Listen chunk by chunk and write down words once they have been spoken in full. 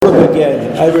Look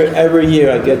again. Every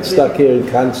year I get stuck here in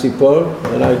Kansipur,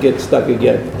 and I get stuck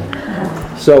again.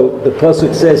 So the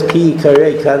pasuk says, "Ki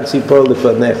yikarei Kansipur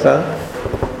lefanecha."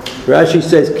 Rashi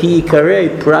says, "Ki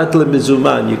yikarei prat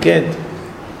lemizuman." You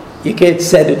can't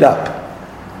set it up,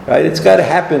 right? It's got to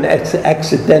happen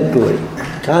accidentally.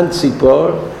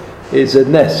 Kansipur is a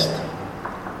nest.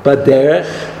 Baderech,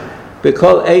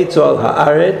 bekol eitz al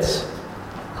haaretz,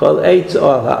 kol eitz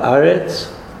al haaretz.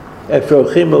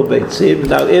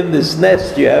 Now in this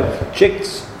nest you have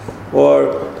chicks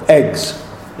or eggs,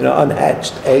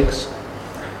 unhatched eggs.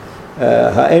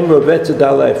 You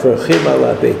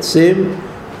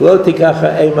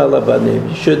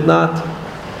should not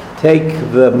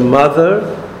take the mother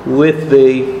with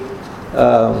the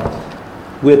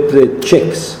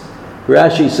chicks.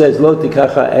 Rashi says lo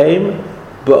tikacha eim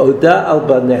ba'oda al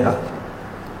baneha.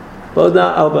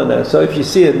 So if you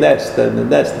see a nest and the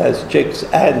nest has chicks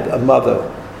and a mother,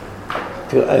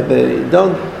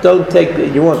 don't take.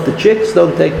 You want the chicks?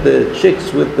 Don't take the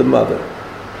chicks with the mother.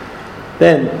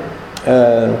 Then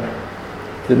the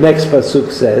next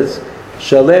pasuk says,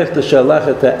 "Shalech t'shalach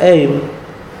et ha'em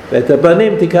v'et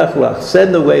habanim tikach lach."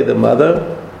 Send away the mother,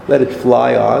 let it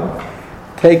fly on.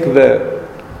 Take the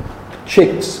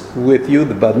chicks with you,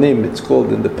 the banim. It's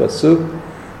called in the pasuk.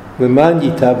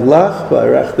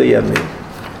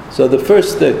 So the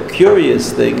first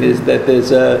curious thing is that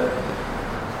there's a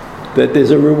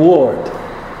reward.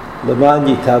 And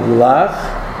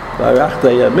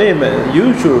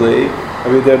usually,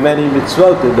 there are many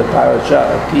mitzvot in the parasha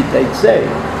of Ki Teitzei,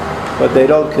 but they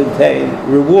don't contain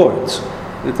rewards.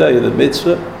 They tell you the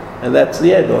mitzvah, and that's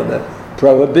the end, or the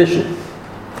prohibition.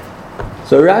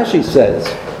 So Rashi says,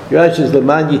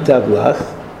 Leman Yitavlach,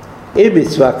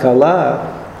 mitzvah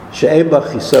kala.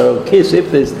 If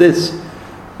there's this,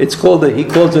 he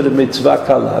calls it a mitzvah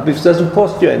kala because it doesn't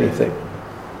cost you anything.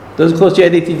 It doesn't cost you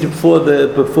anything to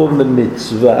perform the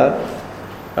mitzvah.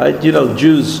 Right?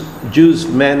 Jews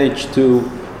manage to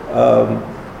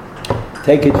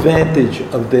take advantage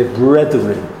of their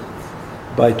brethren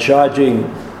by charging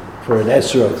for an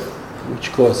esrog,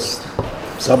 which costs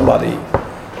somebody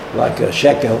like a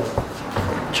shekel.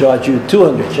 Charge you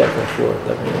 200 shekels for it.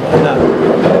 Why not?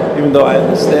 Even though I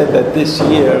understand that this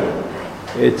year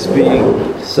it's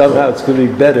going to be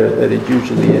better than it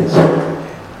usually is.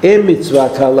 This mitzvah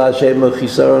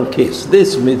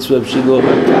of Shiluch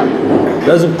HaKal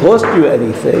doesn't cost you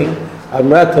anything.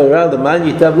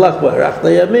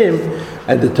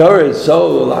 And the Torah is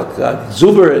so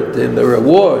exuberant in the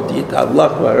reward. Kal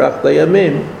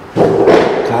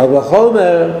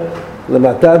v'chomer.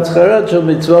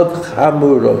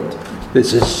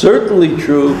 This is certainly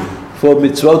true for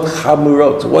mitzvot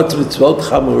chamurot. What's mitzvot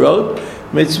chamurot?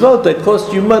 Mitzvot that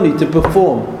cost you money to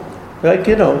perform. Like,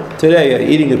 today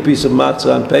eating a piece of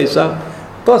matzah on Pesach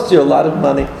costs you a lot of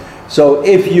money. So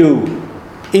if you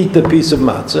eat the piece of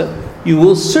matzah, you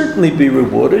will certainly be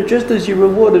rewarded, just as you're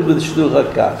rewarded with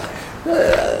Shluch HaKal.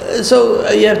 So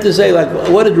you have to say,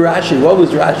 what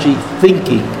was Rashi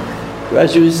thinking?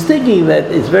 Rashi was thinking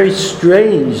that it's very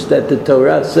strange that the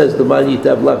Torah says the Man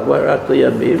Yitavlach Barach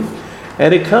Yamim,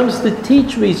 and it comes to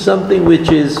teach me something which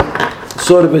is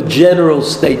sort of a general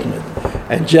statement.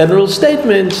 And general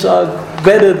statements are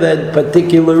better than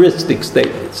particularistic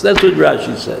statements. That's what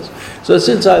Rashi says. So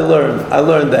since I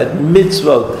learned that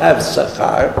mitzvot have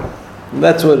sachar.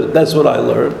 That's what I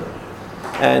learned.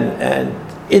 And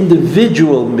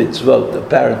individual mitzvot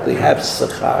apparently have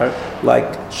sachar,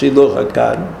 like Shiluch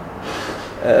HaKal.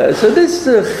 So this is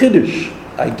a chiddush,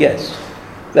 I guess,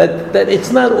 that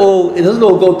it's not all. It doesn't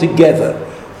all go together.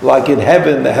 Like in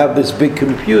heaven, they have this big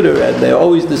computer, and they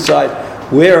always decide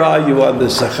where are you on the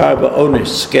sachar ba'onish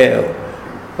scale,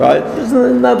 right? It's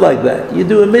not like that. You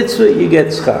do a mitzvah, you get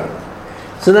schar.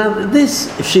 So now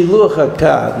this Shiluch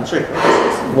HaKal.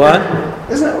 What?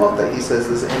 Isn't it odd that he says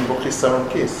there's an Bochisar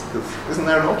kiss? Because isn't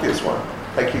there an obvious one?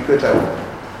 Like you could have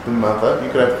the mother, you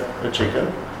could have a chicken,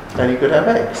 and you could have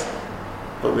eggs.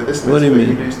 But with this mitzvah,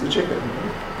 you lose the chicken.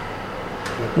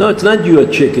 No, it's not your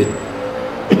chicken.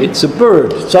 It's a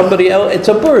bird. Somebody else. It's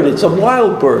a bird. It's a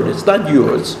wild bird. It's not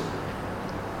yours.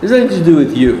 There's nothing to do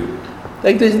with you.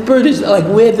 Like this bird is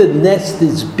where the nest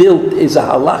is built is a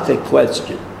halachic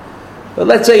question. But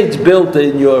let's say it's built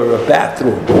in your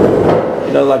bathroom.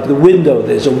 Like the window.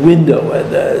 There's a window,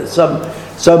 and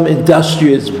some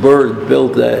industrious bird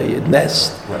built a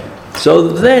nest. Right. So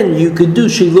then you could do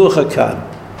Shiluch HaKal.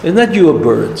 It's not your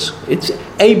birds. It's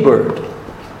a bird.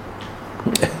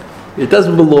 It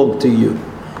doesn't belong to you.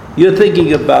 You'll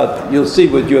see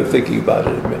what you're thinking about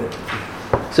in a minute.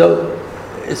 So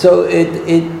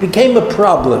it became a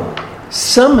problem.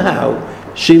 Somehow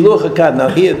Shiluch HaKan. Now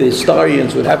here the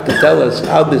historians would have to tell us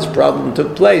how this problem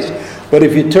took place. But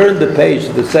if you turn the page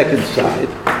to the second side,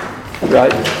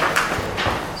 right?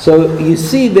 So you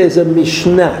see there's a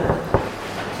Mishnah.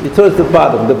 Towards the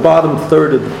bottom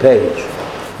third of the page.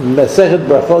 Masechet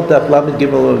Brachot Daf Lamed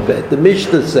Gimel Amud Bet. The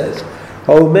Mishnah says,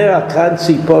 "Omer akan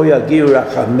tzipor yagiu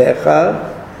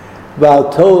rachamecha,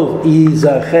 v'al tov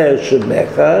yizacher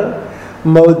shemecha,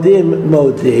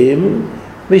 modim,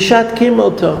 mishatkim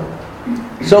oto."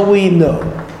 So we know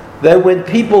that when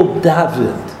people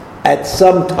davened at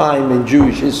some time in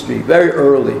Jewish history, very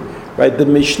early, right? The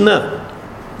Mishnah.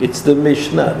 It's the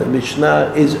Mishnah. The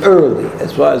Mishnah is early,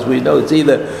 as far as we know. It's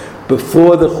either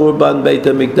before the Churban Beit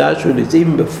HaMikdash, or it's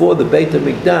even before the Beit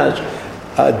HaMikdash.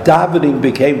 Davening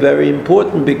became very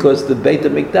important because the Beit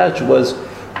HaMikdash was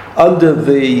under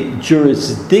the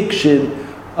jurisdiction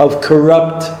of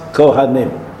corrupt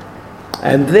Kohanim.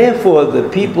 And therefore, the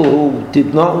people who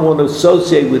did not want to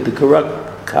associate with the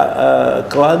corrupt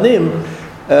Kohanim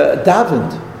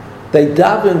davened. They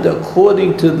davened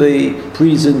according to the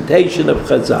presentation of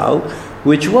Chazal,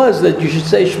 which was that you should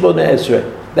say Shemona Esrei.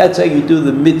 That's how you do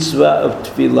the mitzvah of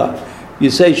tefillah. You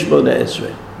say Shemona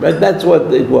Esrei, right? That's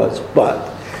what it was.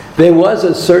 But there was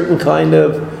a certain kind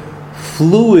of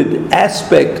fluid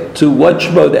aspect to what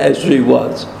Shemona Esrei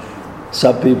was.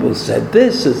 Some people said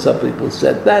this, and some people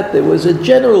said that. There was a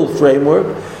general framework,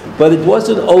 but it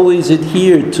wasn't always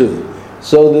adhered to.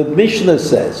 So the Mishnah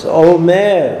says,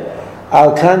 Omer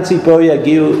al kan tzipor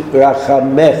yagiu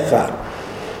rachamecha.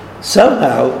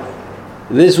 Somehow,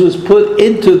 this was put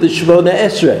into the Shemona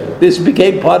Esrei. This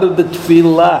became part of the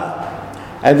Tefillah.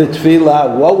 And the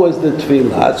Tefillah, what was the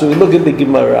Tefillah? So we look at the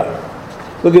Gemara.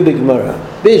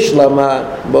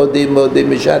 Bishlama modim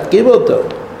mishatkim oto.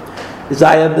 As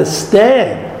I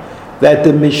understand that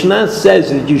the Mishnah says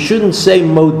that you shouldn't say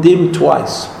modim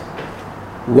twice.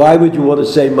 Why would you want to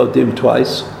say modim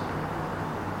twice?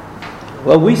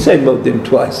 Well, we say modim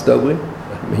twice, don't we?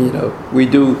 I mean, we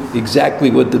do exactly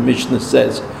what the Mishnah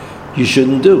says you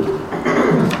shouldn't do.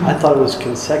 I thought it was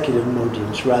consecutive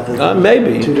modims rather than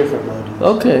maybe two different modims.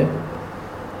 Okay.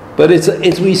 But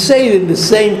it's we say it in the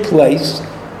same place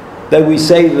that we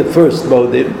say the first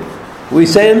modim, we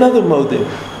say another modim.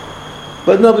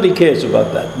 But nobody cares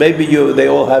about that. Maybe they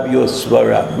all have your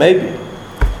svara, maybe.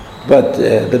 But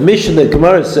the Mishnah, the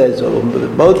Gemara says,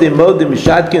 modim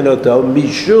mishatkin oto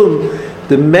mishum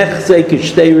the mechzei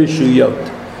kishtei rishuyot.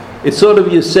 It's sort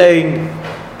of you're saying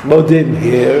modim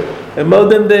here and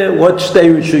modim there. What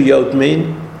shtei rishuyot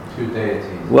mean? Two deities.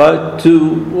 Well,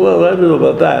 I don't know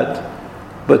about that,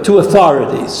 but two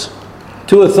authorities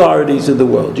in the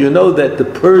world. You know that the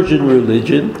Persian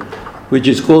religion, which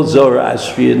is called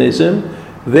Zoroastrianism,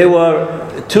 there were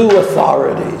two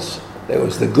authorities. There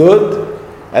was the good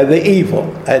and the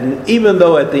evil. And even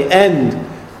though at the end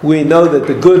we know that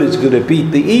the good is going to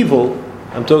beat the evil,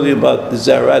 I'm talking about the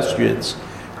Zoroastrians,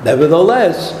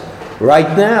 nevertheless,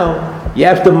 right now, you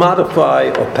have to modify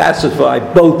or pacify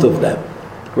both of them,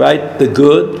 right? The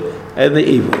good and the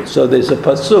evil. So there's a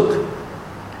pasuk.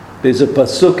 There's a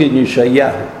pasuk in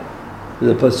Yeshayahu.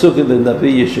 There's a pasuk in the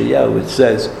Navi Yeshayahu which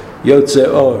says, Yotze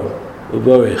Or,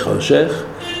 Uvorei Choshech,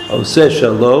 Oseh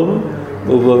Shalom,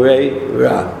 Uvorei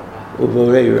Ra.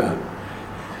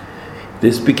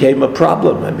 This became a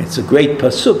problem. I mean, it's a great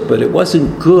pasuk, but it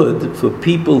wasn't good for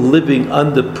people living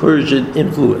under Persian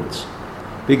influence.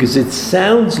 Because it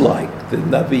sounds like the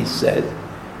Navi said,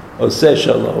 Oseh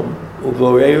Shalom,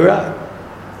 Uvorei Ra,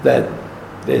 that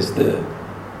there's the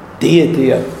deity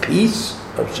of peace,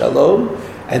 of Shalom,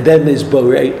 and then there's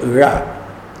Borei Ra,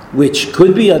 which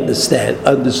could be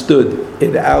understood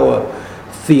in our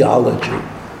theology,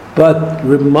 but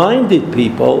reminded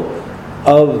people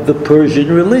of the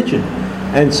Persian religion.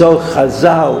 And so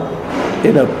Chazal,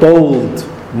 in a bold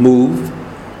move,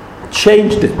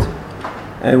 changed it.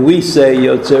 And we say,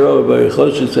 Yotzero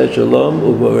Barichosh Shalom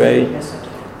Uborei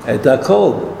et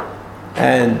Hakol.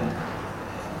 And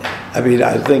I mean,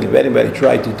 I think if anybody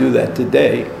tried to do that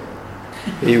today,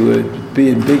 he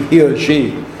or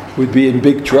she would be in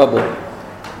big trouble.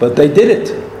 But they did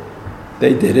it.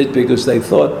 They did it because they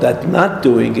thought that not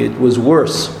doing it was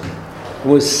worse. It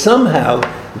was somehow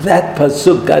that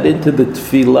pasuk got into the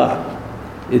tefillah.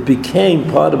 It became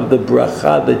part of the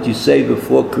bracha that you say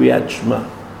before Kriyat Shema.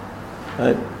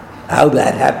 Right? How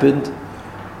that happened,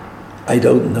 I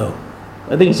don't know.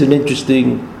 I think it's an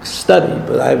interesting study,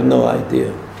 but I have no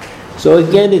idea. So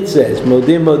again it says,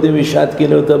 Modim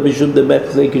mishatkin otam mishum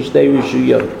demechzei kishtei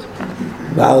rishuyot.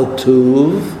 Val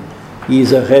tuv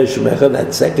yizacher shmecha,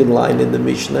 that second line in the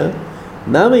Mishnah,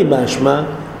 Nami mashma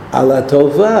ala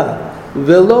tova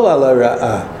velo ala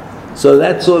ra'ah. So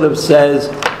that sort of says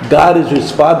God is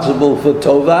responsible for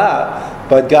Tovah,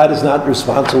 but God is not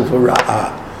responsible for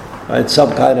Ra'ah. Right?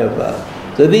 Some kind of...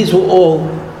 so these were all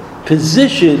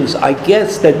positions, I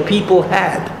guess, that people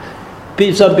had.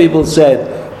 Some people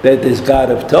said that there's God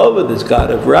of Tovah, there's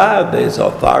God of Ra, there's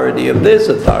authority of this,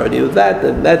 authority of that,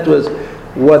 and that was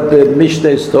what the Mishnah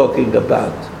is talking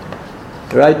about.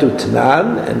 Right?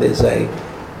 Utnan, and there's a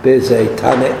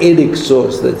Tana'itic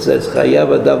source that says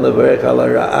Chayav Adam levarech ala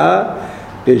Ra'ah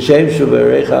Geshem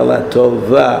shuvarech ala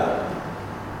Tovah.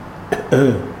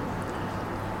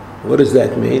 What does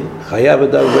that mean? Chayav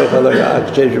Adam levarech ala Ra'ah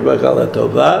Geshem shuvarech ala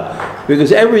Tovah,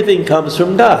 because everything comes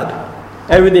from God.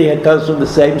 Everything comes from the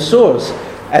same source.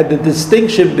 And the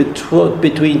distinction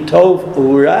between Tov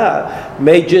and Ra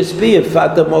may just be a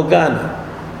Fata Morgana.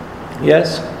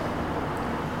 Yes?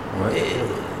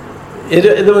 In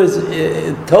other words,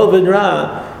 Tov and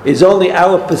Ra is only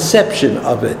our perception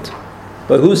of it.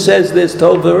 But who says there's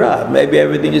Tov and Ra? Maybe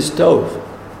everything is Tov.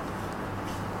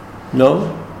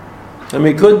 No? I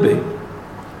mean, it could be.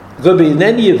 It could be. In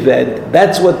any event,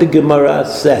 that's what the Gemara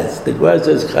says. The Gemara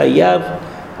says, Chayav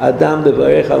Adam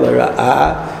levarech ala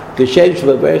Ra'ah Geshem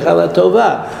shlevarech ala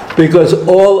Tovah, because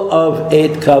all of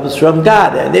it comes from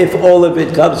God. And if all of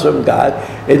it comes from God,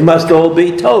 it must all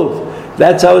be Tov.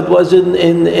 That's how it was in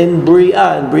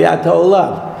Bria, in Briat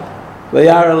HaOlam.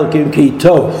 Vayar Elokim ki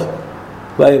Tov.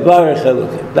 Vayivarech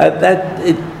Elokim.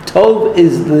 Tov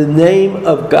is the name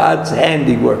of God's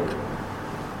handiwork.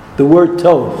 The word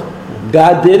Tov.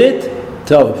 God did it,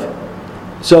 Tov.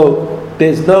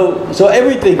 So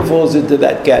everything falls into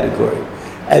that category.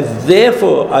 And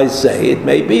therefore, I say, it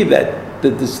may be that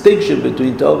the distinction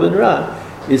between Tov and Ra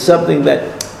is something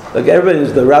that, like everybody,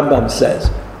 as the Rambam says,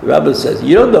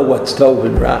 you don't know what's Tov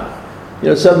and Ra. You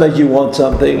know, sometimes you want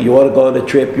something, you want to go on a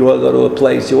trip, you want to go to a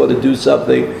place, you want to do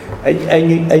something,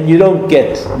 and you don't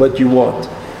get what you want.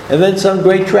 And then some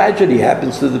great tragedy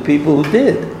happens to the people who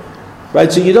did.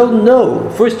 Right? So you don't know.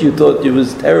 First you thought it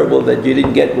was terrible that you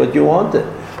didn't get what you wanted.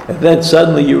 And then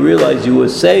suddenly you realize you were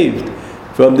saved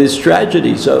from this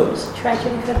tragedy. So it was a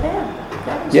tragedy for them.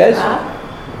 That was yes?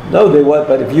 Ra. No, they weren't.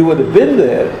 But if you would have been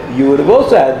there, you would have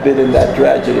also had been in that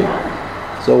tragedy.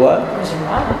 So what? It was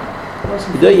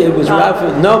Ra. It was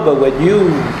Ra. No, but when you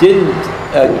didn't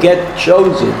get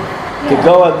chosen to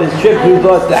go on this trip, you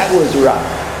thought that was Ra.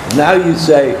 Now you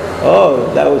say,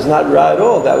 oh, that was not Ra at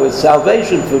all. That was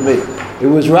salvation for me. It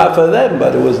was Ra for them,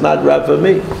 but it was not Ra for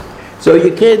me. So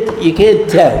you can't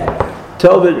tell.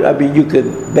 Tov, I mean, you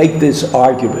can make this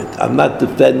argument. I'm not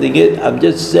defending it. I'm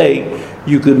just saying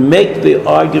you can make the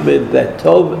argument that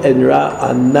Tov and Ra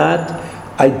are not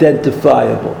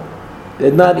identifiable.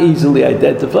 They're not easily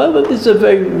identifiable, but this is a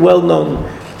very well-known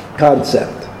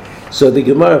concept. So the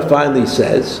Gemara finally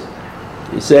says,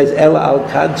 El al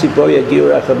kan tzipor yagiu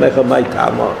rachamecha mai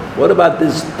tama. What about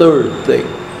this third thing?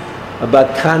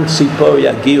 About kan tzipor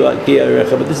yagiu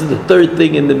rachamecha. This is the third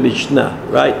thing in the Mishnah,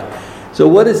 right? So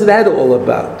what is that all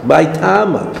about? Mai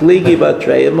tama, pligi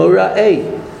batreya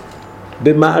mora'eh,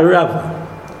 b'ma'arava.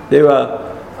 There are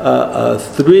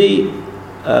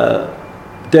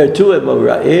two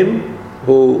Amoraim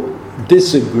who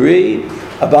disagree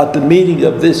about the meaning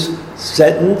of this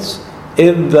sentence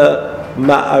in the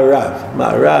Ma'arav.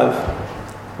 Ma'arav,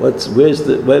 where's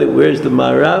the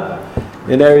Ma'arav?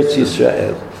 In Eretz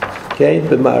Yisrael. Okay,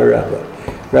 the Ma'arav.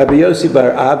 Rabbi Yossi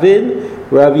bar Avin,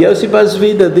 Rabbi Yossi bar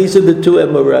Zvida, these are the two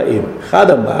Amoraim.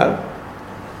 Chadamar,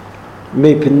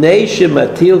 Mipnei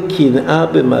shematil kin'a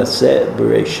b'maseh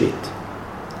bereshit.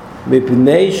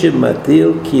 Mipnei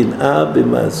shematil kin'a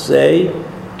b'maseh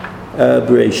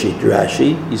bereshit.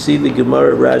 Rashi, you see the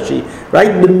Gemara Rashi, right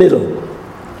in the middle.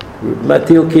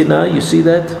 Matil kina, you see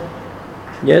that?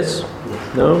 Yes?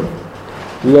 No?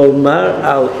 Lomar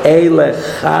al eile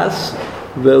chas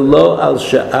velo al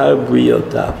sha'ar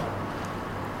briotav.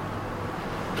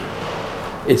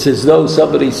 It's as though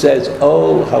somebody says,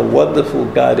 oh, how wonderful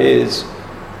God is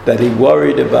that he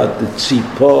worried about the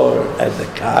tzipor and the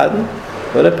kan,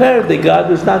 but apparently God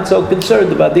was not so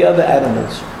concerned about the other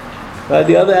animals. Right?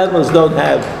 The other animals don't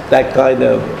have that kind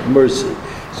of mercy.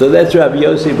 So that's Rabbi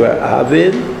Yossi bar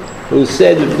Avin, who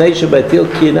said,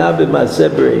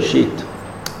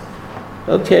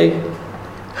 okay.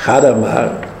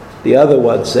 Hadamar, the other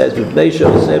one says, and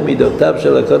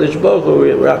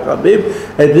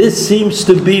this seems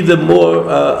to be the more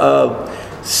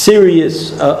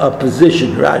serious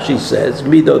position. Rashi says,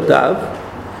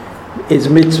 Midotav is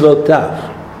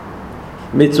mitzvotav.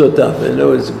 Mitzvotav. In other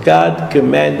words, God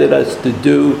commanded us to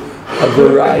do a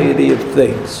variety of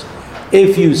things.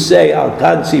 If you say Al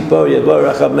kan tzipor yavo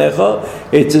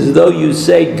rachamecha, it's as though you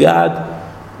say God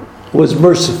was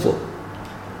merciful,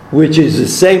 which is the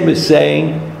same as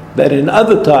saying that in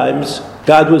other times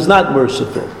God was not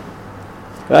merciful.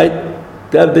 Right?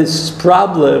 They have this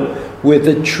problem with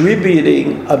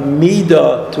attributing a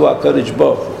midah to HaKadosh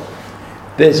Baruch Hu.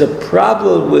 There's a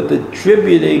problem with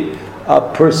attributing a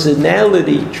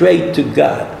personality trait to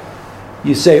God.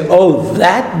 You say, oh,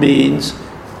 that means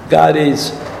God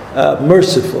is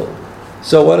merciful.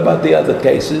 So what about the other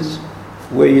cases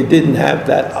where you didn't have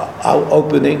that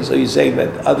opening? So you're saying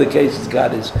that other cases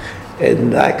God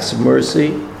lacks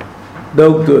mercy?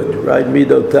 No good, right?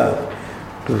 Midotav.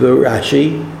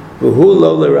 Rashi, v'hu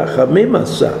lo lerachamim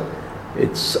asa.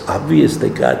 It's obvious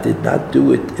that God did not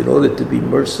do it in order to be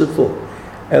merciful.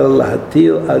 El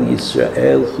lahatil al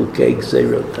Yisrael chukei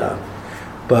gzeirotav.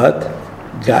 But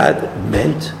God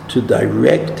meant to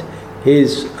direct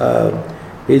his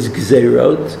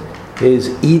gzerot, his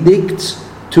edicts,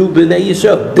 to Bnei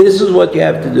Yisrael. This is what you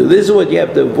have to do. This is what you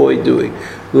have to avoid doing.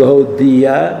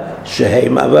 L'hodia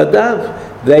shehem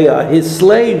avadav. They are his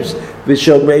slaves.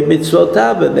 V'shomrei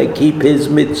mitzvotav, and they keep his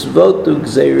mitzvot to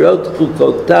gzerot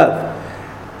chukotav.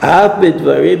 Av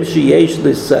b'dvarim sheyesh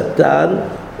l'satan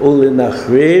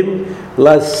u'lenachrim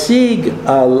lashiv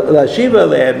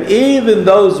alehem. Even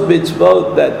those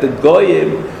mitzvot that the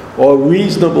goyim or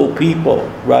reasonable people,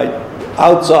 right,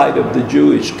 outside of the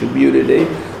Jewish community,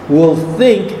 will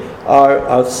think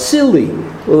are silly.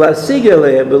 They'll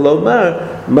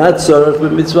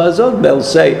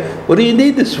say, what do you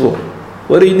need this for?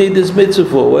 What do you need this mitzvah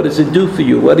for? What does it do for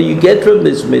you? What do you get from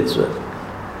this mitzvah?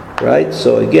 Right?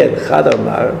 So again,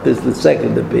 Chadamar, this is the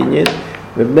second opinion.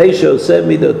 Well,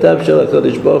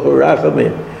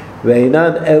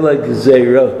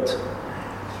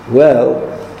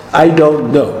 I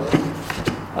don't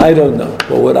know.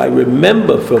 But what I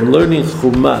remember from learning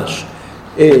Chumash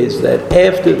is that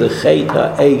after the Chet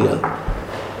HaEgel,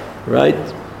 right?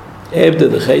 After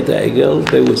the Chet HaEgel,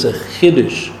 there was a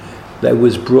Chiddush that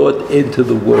was brought into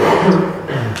the world.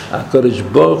 HaKadosh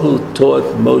Baruch Hu taught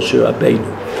Moshe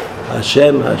Rabbeinu,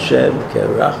 Hashem,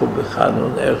 Ke'erachu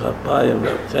b'chanun, Erech Apayim,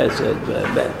 Chesed,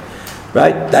 Ve'emet.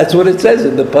 Right? That's what it says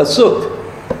in the Pasuk.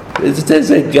 It says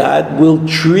that God will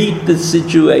treat the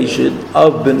situation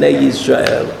of Bnei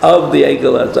Yisrael, of the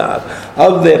Egel Hazav,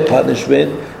 of their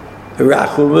punishment,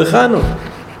 Rachu v'chanun,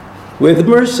 with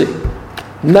mercy.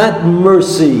 Not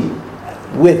mercy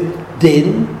with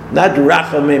din, not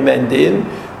rachamim and din,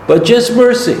 but just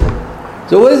mercy.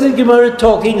 So what is the Gemara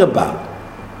talking about?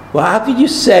 Well, how can you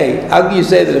say that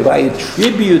if I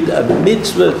attribute a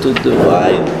mitzvah to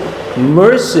divine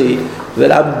mercy,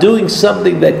 that I'm doing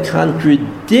something that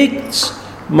contradicts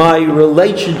my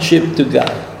relationship to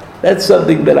God? That's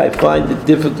something that I find it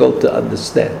difficult to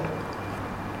understand.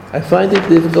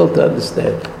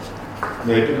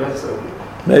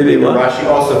 Maybe what? Rashi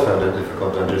also found it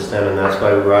difficult to understand, and that's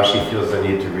why Rashi feels the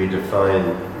need to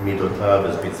redefine midotav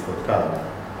as mitzvotav.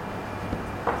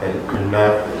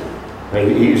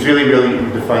 And he's really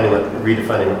redefining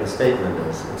what the statement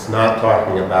is. It's not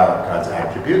talking about God's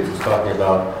attributes, it's talking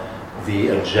about the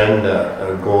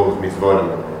agenda, goal of mitzvot in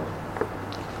the world.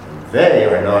 They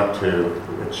are not to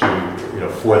achieve,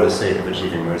 for the sake of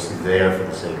achieving mercy, they are for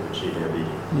the sake of achieving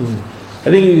obedience. I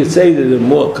think you could say that in a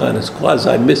more kind of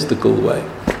quasi-mystical way.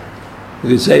 You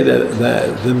could say that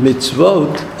the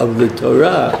mitzvot of the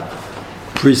Torah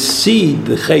precede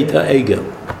the Chet HaEgel.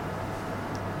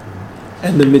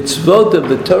 And the mitzvot of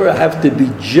the Torah have to be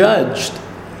judged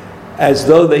as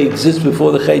though they exist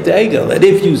before the Chet HaEgel. And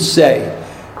if you say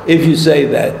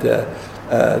that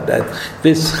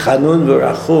this Chanun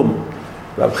v'Rachum,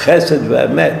 Rav Chesed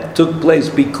v'Emet, took place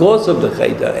because of the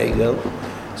Chet HaEgel,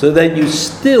 so then you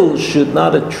still should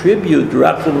not attribute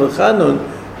Rachum v'Chanun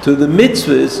to the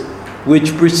mitzvahs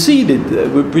which preceded.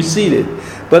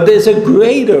 But there's a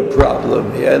greater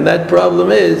problem here, and that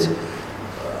problem is,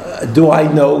 do I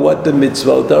know what the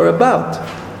mitzvot are about?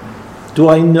 Do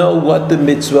I know what the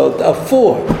mitzvot are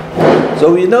for?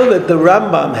 So we know that the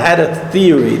Rambam had a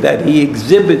theory that he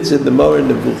exhibits in the Moreh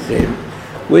Nevuchim,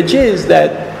 which is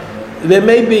that there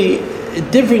may be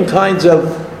different kinds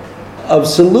of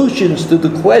solutions to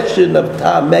the question of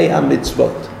Ta'amei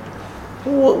HaMitzvot.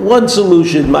 One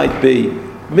solution might be,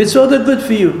 mitzvot are good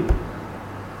for you.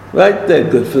 Right? They're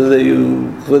good for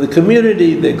the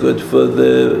community, they're good for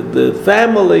the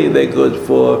family, they're good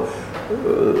for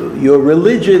your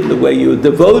religion, the way you're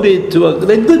devoted to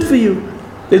they're good for you.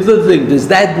 They're good things. Does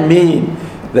that mean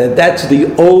that that's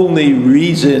the only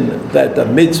reason that the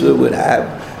mitzvah would have?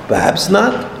 Perhaps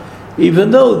not.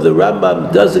 Even though the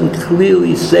Rambam doesn't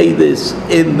clearly say this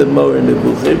in the Moreh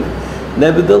Nevuchim,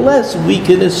 nevertheless, we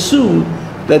can assume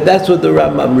that that's what the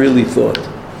Rambam really thought.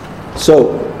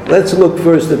 So, let's look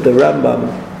first at the Rambam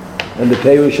and the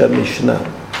Perush HaMishnah.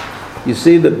 You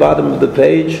see the bottom of the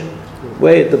page?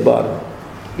 Way at the bottom.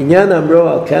 עניין אמרו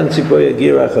על כאן ציפור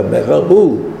יגיע רחמך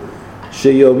הוא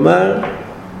שיאמר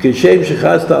כשם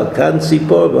שחסת על כאן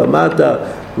ציפור ואמרת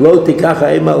לא תיקח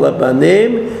האם על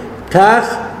הבנים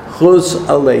כך חוס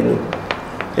עלינו.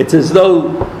 It's as though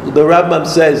the Rambam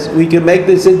says we can make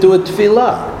this into a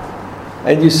tefillah.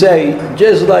 And you say,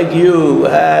 just like you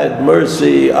had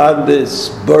mercy on this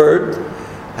bird,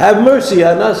 have mercy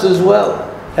on us as well.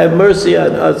 Have mercy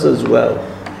on us as well.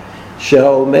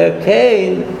 She'omer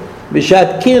Cain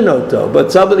mishatkin oto.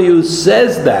 But somebody who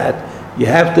says that, you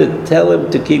have to tell him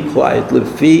to keep quiet.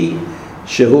 Lefi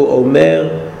shehu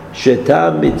omer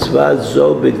sheta mitzvah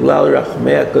zo biglal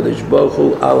rachmei HaKadosh Baruch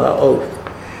Hu al ha'of.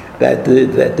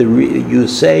 You're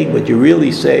saying, what you're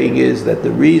really saying is that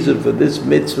the reason for this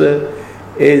mitzvah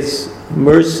is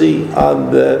mercy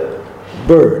on the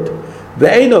bird.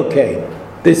 Ve'eno Cain.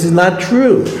 This is not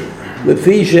true.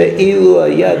 Lefi she'ilu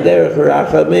haya derech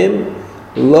rachamim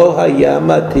lo haya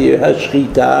matir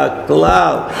hashchita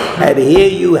klal. And here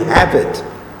you have it.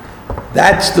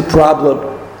 That's the problem.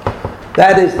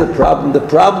 That is the problem. The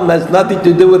problem has nothing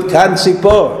to do with kan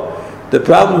sipor. The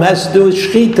problem has to do with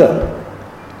shchita.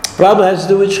 The problem has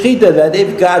to do with shchita, that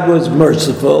if God was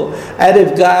merciful, and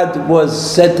if God was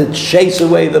said to chase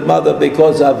away the mother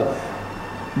because of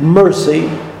mercy,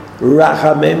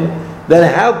 rachamim, then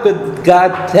how could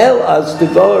God tell us to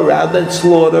go around and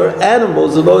slaughter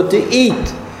animals in order to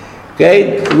eat?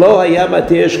 Okay? Lo haya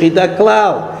matir shchita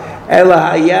klal, ela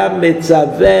haya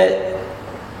mitzaveh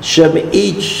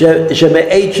shem'it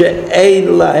she'ein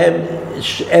lahem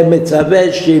mitzaveh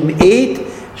shem'it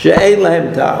she'ein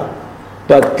lahem ta'am.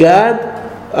 But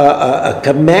God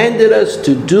commanded us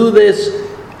to do this,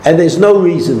 and there's no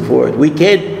reason for it. We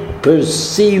can't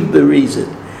perceive the reason.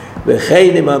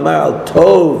 וכן אם אמר על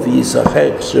טוב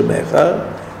ישחק שמך,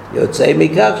 יוצא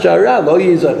מכך שהרע לא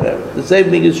ייזכר. The same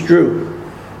thing is true.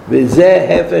 וזה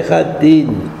הפך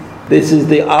הדין. This is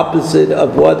the opposite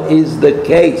of what is the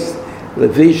case.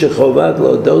 לפי שחובת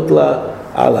להודות לה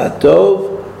על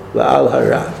הטוב ועל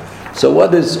הרע. So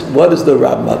what is the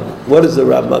Rambam? What does the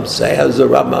Rambam say? How does the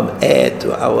Rambam add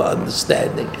to our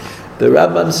understanding? The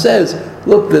Rambam says,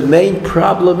 look, the main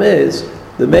problem is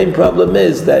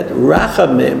that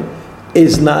Rachamim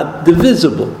is not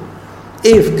divisible.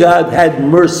 If God had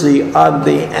mercy on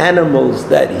the animals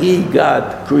that He,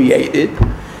 God, created,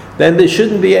 then there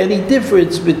shouldn't be any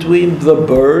difference between the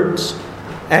birds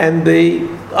and the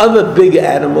other big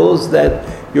animals that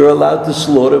you're allowed to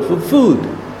slaughter for food.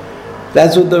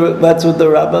 That's what the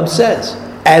Rambam says.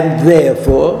 And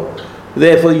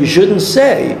therefore you shouldn't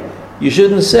say,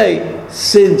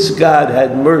 since God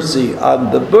had mercy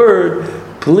on the bird,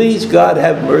 please God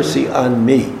have mercy on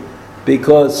me.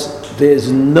 Because there's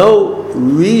no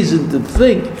reason to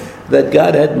think that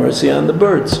God had mercy on the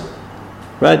birds.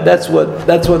 Right? That's what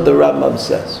the Rambam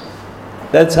says.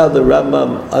 That's how the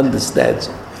Rambam understands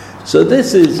it. So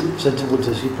this is... So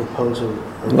does he propose a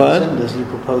reason? What? Does he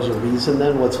propose a reason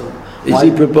then? Is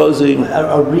he proposing...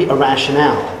 A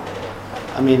rationale.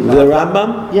 I mean... The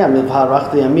Rambam? Yeah,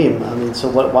 Mivharach Yamim. I mean, so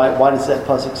why does that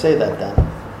pasuk say that then?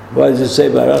 Why does it say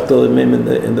Barach Yamim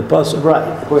in the pasuk?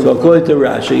 Right. So according to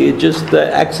Rashi, it's just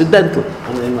accidental.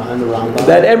 And the Rambam...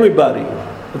 That everybody...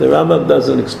 The Rambam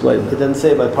doesn't explain It that. doesn't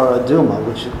say by Paraduma,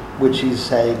 which he's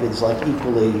saying is like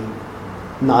equally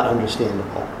not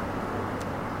understandable.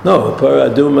 No,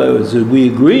 Paraduma, we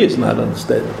agree, is not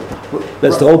understandable.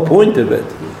 That's the whole point of it,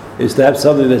 is to have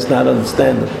something that's not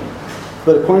understandable.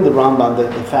 But according to Rambam,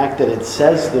 the fact that it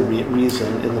says the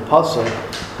reason in the pasuk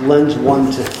lends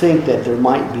one to think that there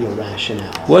might be a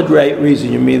rationale. What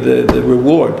reason? You mean the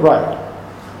reward? Right.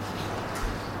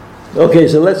 Okay,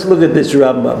 so let's look at this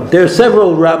Rambam. There are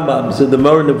several Rambams in the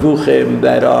Moreh Nevuchim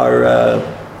that are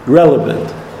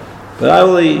relevant, but I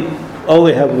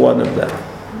only have one of them.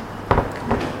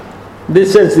 In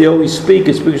this sense, they always speak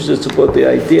to support the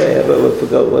idea I have. I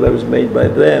forgot what I was made by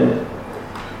them,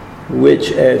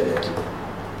 which at...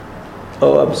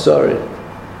 Oh, I'm sorry.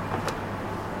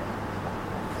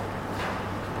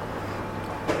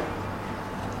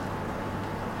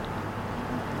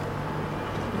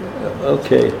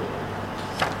 Okay.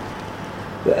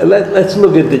 Let's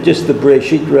look at just the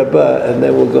Breshit Rabbah, and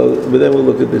then we'll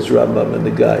look at this Rambam and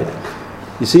the guide.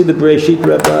 You see the Breshit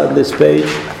Rabbah on this page?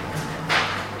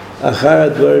 Achar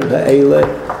advarim ha'ele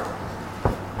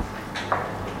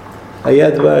היה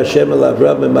דבר השם אל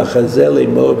אברהם במחזה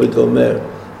לאמור וגומר.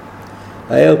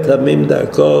 האל תמים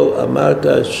דרכו, אמרת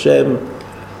השם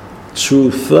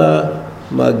תרופה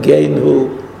מגן הוא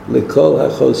לכל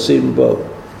החוסים בו.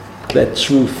 That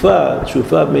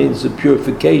trufa means the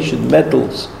purification,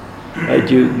 metals. Right?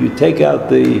 You take out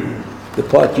the the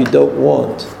part you don't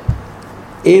want.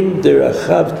 Im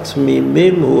derachav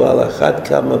tmimim hu al achad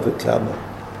kama v'kama.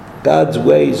 God's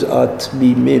ways are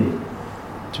tmimim.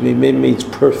 Tmimim means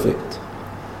perfect.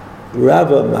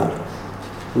 Rav Amar,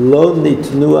 lo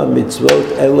nitnu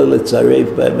mitzvot ela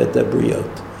letzarev b'hem et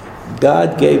habriot.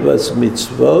 God gave us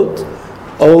mitzvot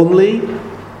only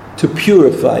to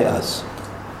purify us,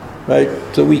 right?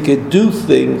 So we could do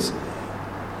things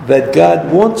that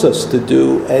God wants us to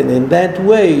do, and in that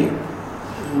way,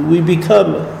 we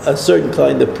become a certain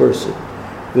kind of person.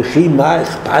 V'chi ma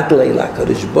echpat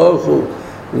le'lakadosh baruch hu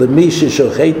l'mi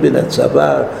sheshochet min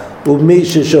hatzavar u'mi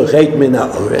sheshochet min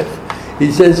ha'oref.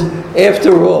 He says,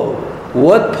 after all,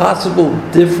 what possible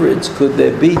difference could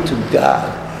there be to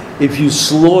God if you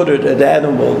slaughtered an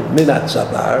animal min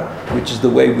hatzavar, which is the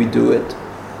way we do it,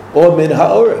 or min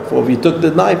ha'oref, or if you took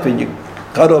the knife and you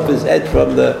cut off his head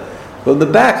from the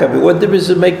back of it? What difference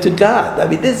does it make to God? I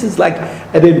mean, this is like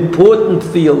an important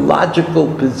theological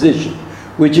position,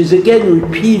 which is again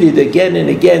repeated again and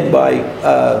again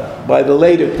by the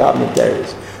later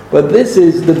commentaries. But this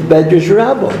is the Medrash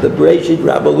Rabbah, the Bereshit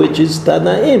Rabbah, which is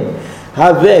Tanaim.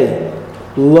 Havei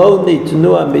lo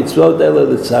nitnu mitzvot ela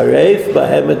l'tzaref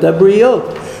b'hem et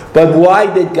habriot. But why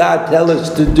did God tell us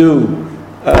to do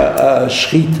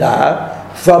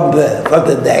shchita from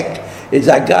the neck? Is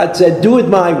that God said, do it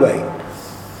my way.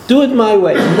 Do it my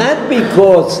way. Not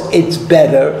because it's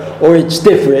better, or it's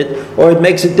different, or it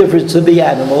makes a difference to the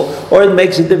animal, or it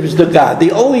makes a difference to God.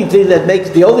 The only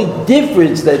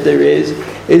difference that there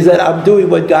is that I'm doing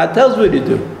what God tells me to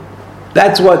do.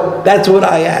 That's what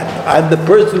I am. I'm the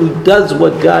person who does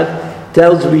what God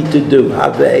tells me to do.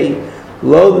 Havei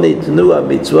lo nitnu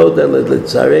mitzvot ela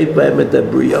letzarev b'hem et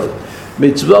habriot.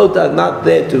 Mitzvot are not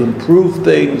there to improve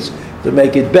things, to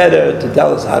make it better, to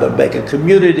tell us how to make a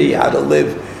community, how to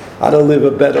live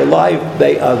a better life.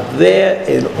 They are there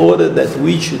in order that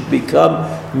we should become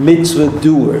mitzvah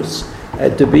doers.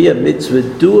 And to be a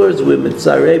mitzvah doers, we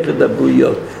mitzaref et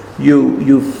habriot.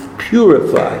 You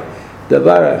purify.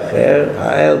 Davar acher,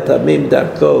 ha'el tamim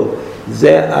darko, ze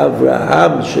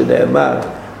Avraham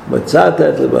shene'emar, מצאת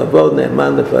את לבבו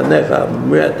נאמן לפניך,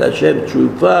 אמרת Hashem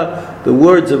trufa. The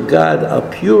words of God are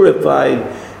purifying.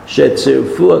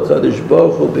 שצירפו הקדוש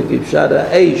ברוך הוא בכבשת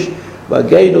האש,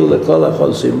 והגנו לכל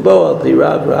החוסים בו, על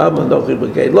תירא אברהם אנוכי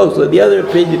בגן לו. So the other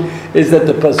opinion is that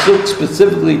the pasuk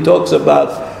specifically talks about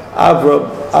Avram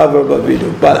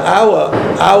Avinu. But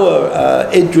our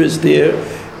interest here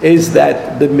is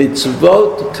that the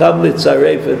mitzvot come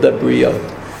litzaref et habriot.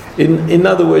 In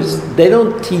other words, they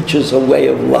don't teach us a way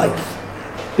of life.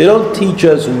 They don't teach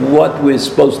us what we're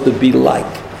supposed to be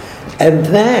like. And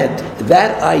that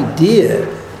idea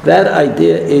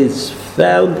is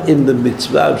found in the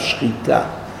mitzvah of shchita,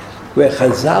 where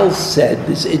Chazal said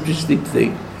this interesting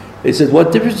thing. They said,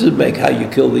 what difference does it make how you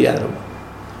kill the animal?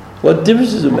 What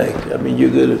difference does it make? I mean,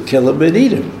 you're going to kill him and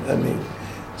eat him. I mean,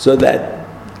 so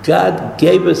that God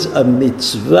gave us a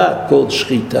mitzvah called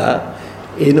shchita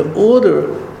in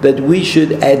order that we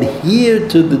should adhere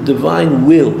to the divine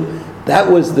will. That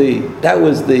was the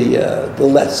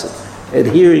lesson,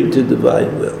 adhering to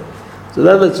divine will. So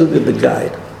now let's look at the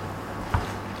guide.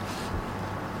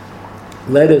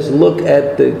 Let us look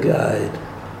at the guide.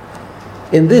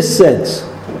 In this sense,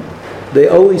 they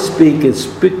always speak as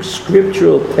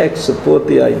scriptural texts support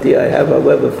the idea. I have,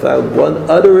 however, found one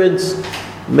utterance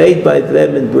made by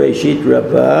them in Bereshit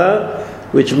Rabbah,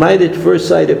 which might at first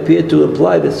sight appear to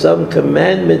imply that some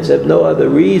commandments have no other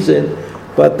reason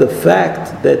but the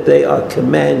fact that they are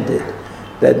commanded,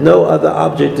 that no other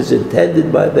object is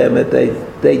intended by them, that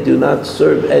they do not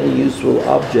serve any useful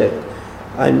object.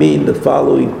 I mean the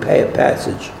following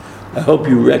passage. I hope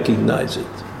you recognize it.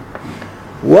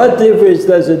 What difference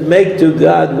does it make to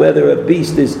God whether a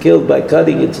beast is killed by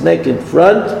cutting its neck in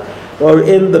front or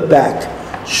in the back?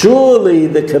 Surely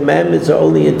the commandments are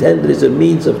only intended as a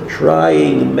means of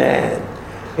trying man.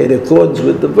 In accordance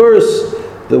with the verse,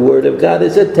 the word of God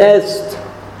is a test.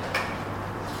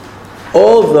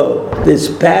 Although this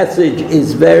passage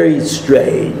is very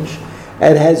strange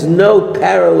and has no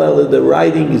parallel in the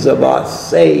writings of our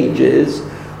sages,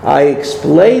 I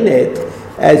explain it,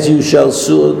 as you shall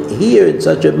soon hear, in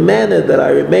such a manner that I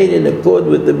remain in accord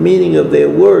with the meaning of their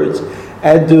words,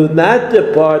 and do not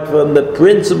depart from the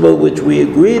principle which we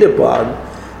agreed upon,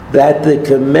 that the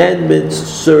commandments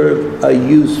serve a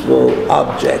useful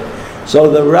object.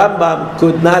 So the Rambam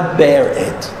could not bear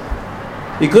it.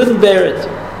 He couldn't bear it.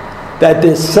 That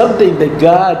there's something that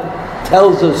God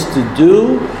tells us to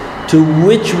do to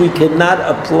which we cannot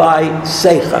apply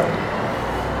seichel,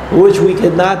 which we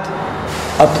cannot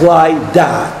apply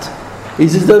da'at. He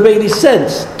says, it doesn't make any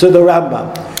sense to the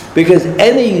Rambam. Because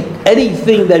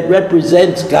anything that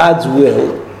represents God's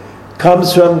will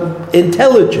comes from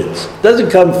intelligence, doesn't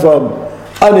come from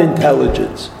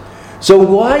unintelligence. So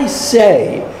why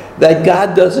say that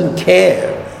God doesn't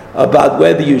care about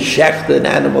whether you shecht an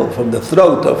animal from the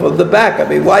throat or from the back? I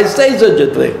mean, why say such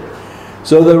a thing?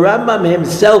 So the Rambam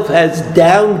himself has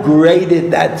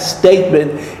downgraded that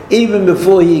statement even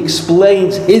before he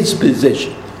explains his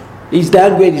position. He's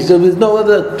downgraded. He said there's no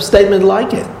other statement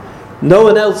like it. No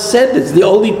one else said this. The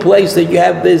only place that you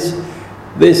have this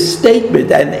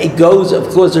statement, and it goes, of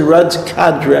course, it runs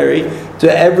contrary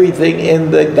to everything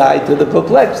in the Guide to the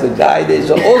Perplexed. The Guide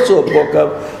is also a book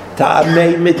of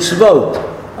Ta'amei Mitzvot,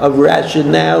 of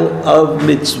rationale of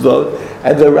mitzvot,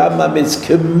 and the Rambam is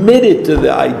committed to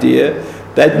the idea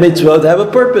that mitzvot have a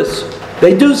purpose.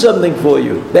 They do something for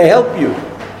you. They help you.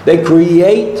 They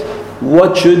create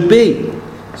what should be.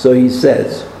 So he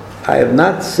says, I have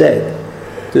not said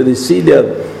to the seed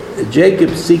of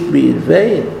Jacob, seek me in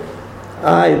vain.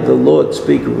 I, the Lord,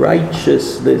 speak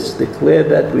righteousness, declare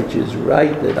that which is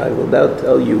right, and I will now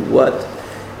tell you what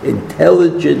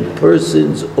intelligent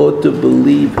persons ought to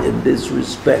believe in this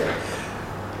respect.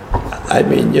 I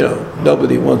mean,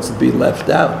 nobody wants to be left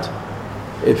out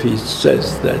if he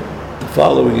says that the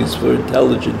following is for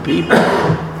intelligent people.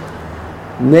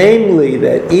 Namely,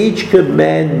 that each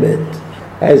commandment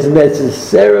has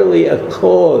necessarily a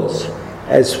cause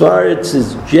as far as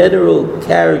its general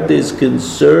character is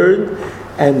concerned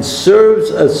and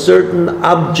serves a certain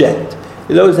object.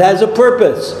 In other words, it has a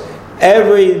purpose.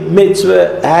 Every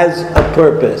mitzvah has a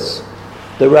purpose.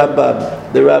 The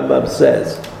Rambam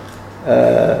says,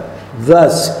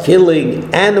 thus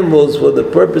killing animals for the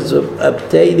purpose of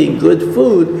obtaining good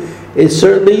food is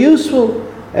certainly useful,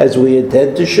 as we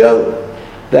intend to show.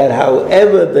 That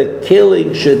however the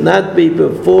killing should not be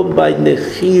performed by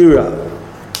nechira,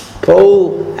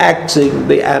 pole axing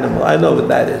the animal. I know what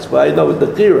that is, but I know what the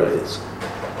nechira is.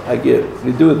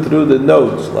 You do it through the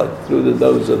nose, like through the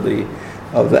nose of the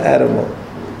animal.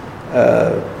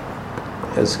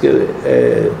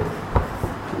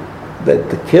 That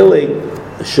the killing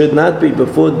should not be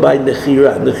performed by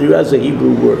nechira. Nechira is a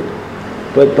Hebrew word,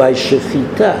 but by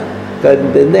shechita,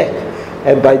 cutting the neck,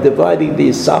 and by dividing the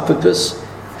esophagus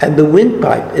and the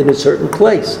windpipe in a certain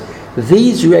place.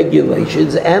 These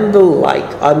regulations and the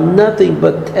like are nothing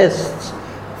but tests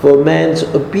for man's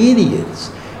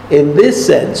obedience. In this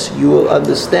sense, you will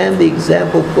understand the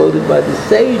example quoted by the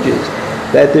sages,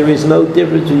 that there is no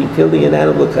difference between killing an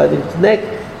animal, cutting its neck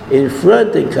in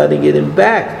front and cutting it in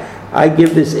back. I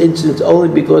give this instance only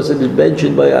because it is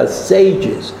mentioned by our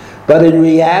sages. But in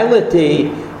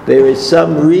reality, there is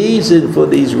some reason for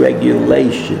these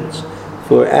regulations.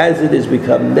 For as it has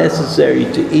become necessary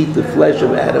to eat the flesh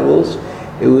of animals,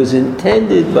 it was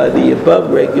intended by the above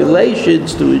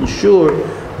regulations to ensure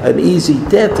an easy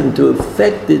death and to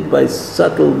effect it by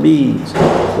subtle means.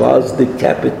 Whilst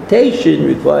decapitation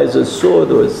requires a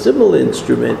sword or a similar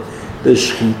instrument, the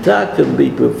shechita can be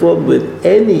performed with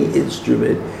any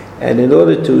instrument, and in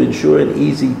order to ensure an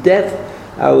easy death,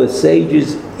 our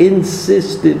sages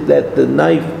insisted that the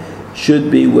knife should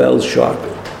be well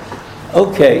sharpened.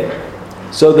 Okay.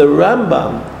 So the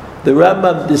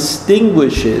Rambam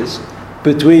distinguishes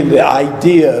between the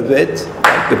idea of it,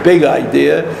 like the big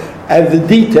idea, and the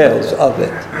details of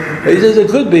it. He says it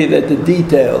could be that the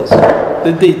details,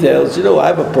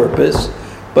 have a purpose,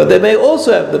 but they may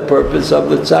also have the purpose of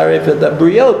l'tzaref et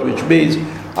habriot, which means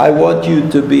I want you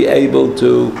to be able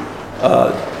to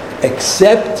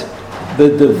accept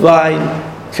the divine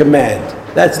command.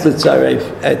 That's l'tzaref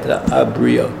et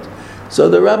habriot. So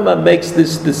the Rambam makes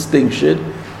this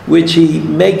distinction, which he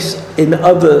makes at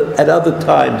other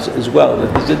times as well.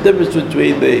 That there's a difference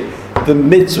between the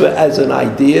mitzvah as an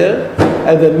idea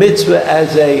and the mitzvah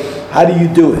as how do you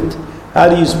do it? How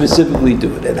do you specifically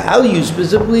do it? And how you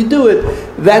specifically do it,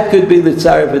 that could be the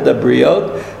tzaref et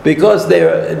habriot, because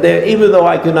they're even though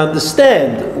I can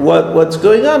understand what's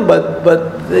going on,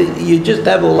 but you just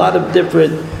have a lot of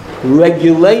different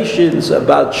regulations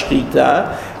about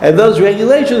shechita, and those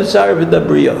regulations are tzaref et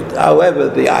habriot. However,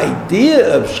 the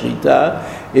idea of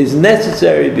shechita is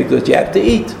necessary because you have to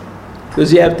eat.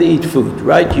 Because you have to eat food,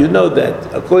 right? You know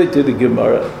that. According to the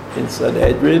Gemara in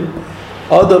Sanhedrin,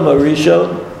 Adam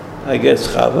Arishon, I guess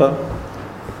Chava,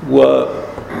 were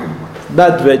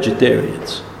not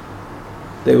vegetarians.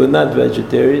 They were not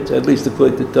vegetarians, at least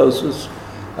according to Tosfos,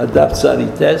 Adab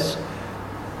Sanites.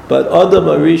 But Adam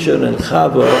Arishon and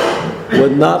Chava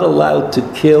were not allowed to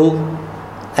kill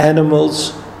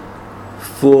animals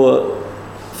for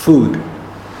food.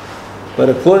 But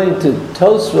according to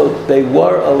Tosfot, they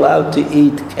were allowed to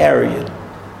eat carrion,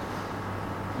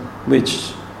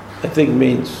 which I think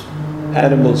means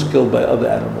animals killed by other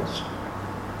animals.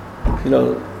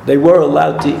 They were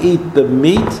allowed to eat the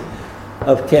meat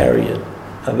of carrion,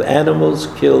 of animals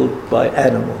killed by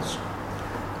animals.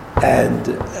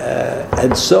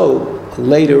 And so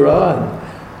later on,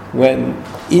 when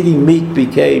eating meat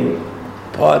became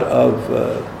part of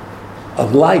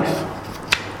life,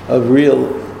 of real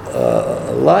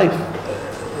life,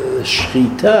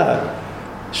 shchita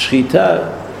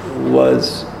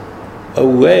was a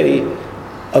way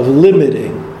of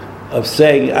limiting, of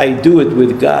saying, I do it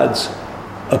with God's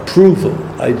approval.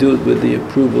 I do it with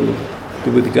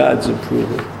with God's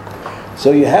approval.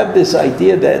 So you have this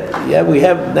idea that, we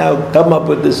have now come up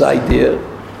with this idea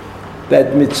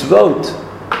that mitzvot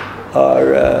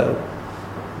are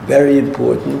very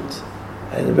important,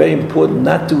 and very important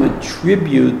not to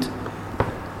attribute,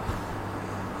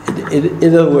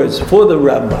 in other words, for the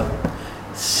Rambam,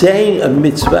 saying a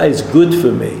mitzvah is good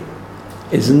for me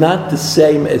is not the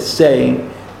same as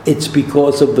saying it's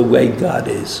because of the way God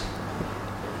is.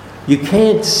 You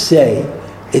can't say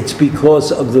it's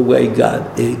because of the way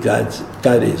God is,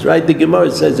 right? The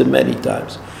Gemara says it many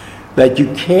times, that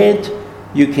you can't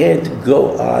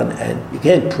go on and you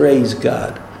can't praise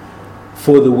God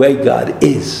for the way God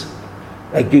is.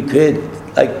 Like you could,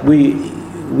 like we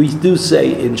do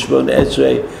say in Shmona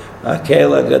Esrei,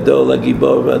 Akel Gadol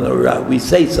Gibor V'Norah. We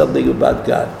say something about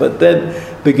God, but then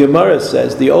the Gemara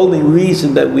says the only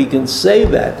reason that we can say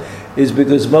that is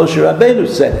because Moshe Rabbeinu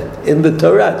said it in the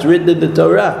Torah. It's written in the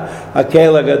Torah.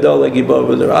 Akel Gadol Gibor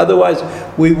V'Norah. Otherwise,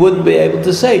 we wouldn't be able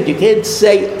to say it. You can't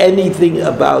say anything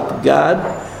about God,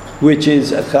 which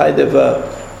is a kind of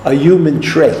a human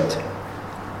trait.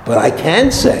 But I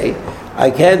can say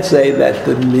that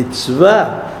the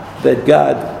mitzvah that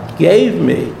God gave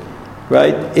me,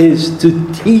 right, is to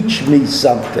teach me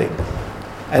something.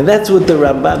 And that's what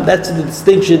that's the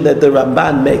distinction that the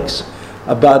Ramban makes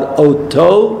about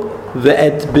Oto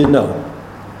ve'et bino.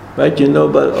 Right, you know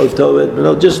about Oto ve'et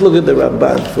bino? Just look at the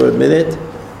Ramban for a minute,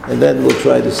 and then we'll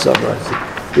try to summarize it.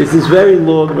 It's this very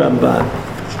long Ramban.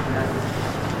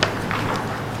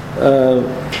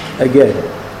 Again,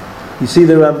 you see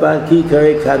the Ramban, Ki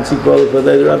Kare Kansi Polo,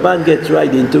 the Ramban gets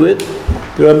right into it.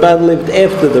 The Ramban lived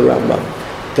after the Rambam.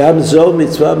 Gam zo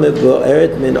mitzvah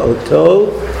mevoeret min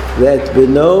oto ve'et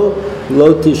bino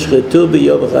lo tishchetu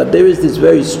b'yom echad. There is this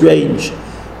very strange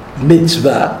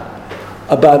mitzvah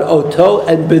about oto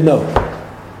and bino,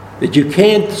 that you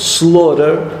can't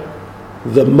slaughter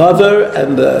the mother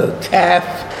and the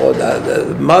calf, or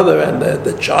the mother and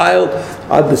the child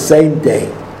on the same day.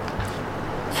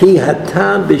 Ki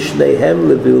hatam b'shleihem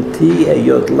levilti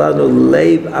heyot lanu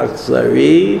leiv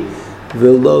achzari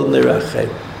v'lo nerachem.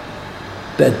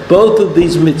 That both of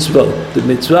these mitzvot, the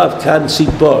mitzvah of Kan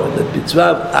Sipor, the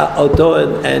mitzvah of Oto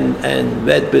and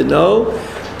Vet Beno,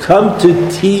 come to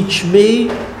teach me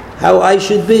how I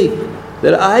should be.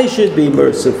 That I should be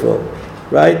merciful,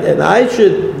 right? And I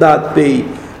should not be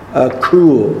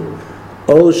cruel.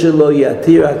 O shelo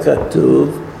yatir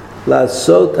hakatuv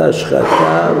la'asot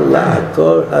hashchata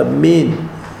la'akor hamin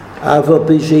aval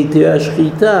pi sheyitir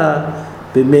hashchita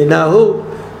b'minahu.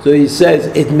 So he says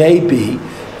it may be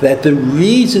that the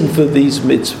reason for these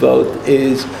mitzvot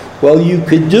is, well, you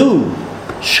could do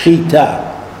shchita,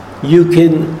 you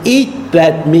can eat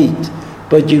that meat,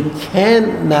 but you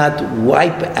cannot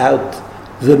wipe out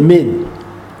the min.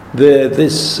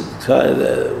 This kind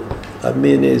of a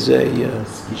min is a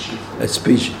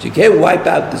species. You can't wipe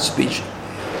out the species.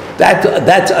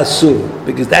 That's asur,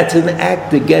 because that's an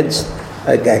act against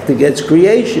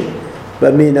creation.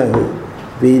 B'minahu.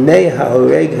 If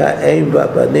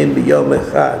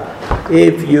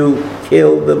you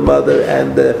kill the mother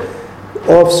and the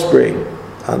offspring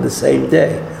on the same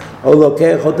day, and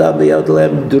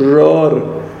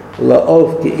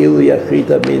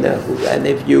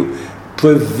if you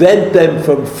prevent them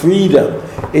from freedom,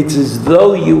 it's as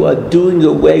though you are doing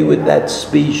away with that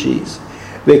species.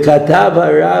 And he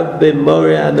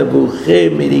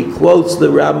quotes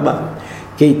the Rambam,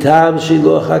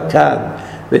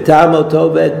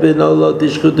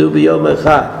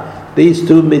 these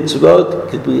two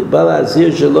mitzvot,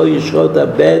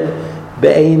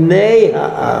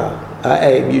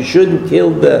 you shouldn't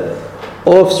kill the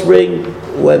offspring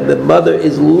when the mother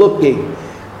is looking,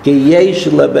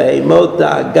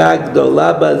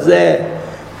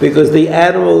 because the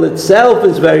animal itself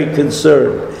is very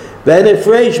concerned. There's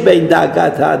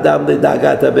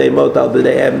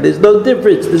no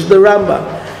difference. This is the Rambam.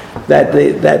 That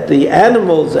the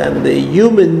animals and the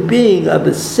human being are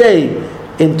the same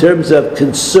in terms of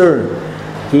concern.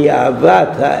 Ki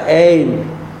avat ha'ein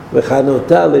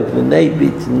v'chanota lefnei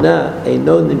bitna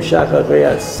eino nimshach achrei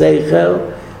ha'seichel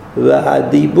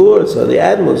V'hadibur, so the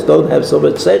animals don't have so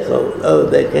much seichel. Oh,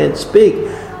 they can't speak.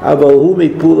 אבל הוא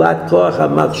מפעולת כוח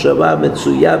המחשבה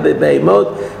מצויה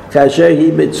בבהמות כאשר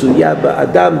היא מצויה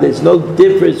באדם. There's no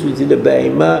difference between a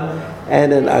בהמה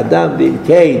and an adam.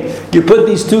 You put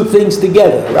these two things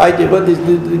together, right? You put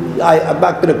I'm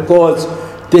not going to cause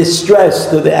distress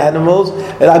to the animals,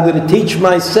 and I'm going to teach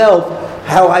myself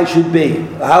how I should be,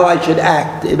 how I should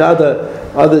act in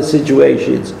other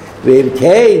situations.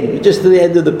 Just to the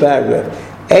end of the paragraph.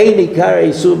 אין עיקר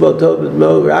האיסור באותו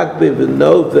בדמו רק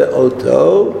בבנו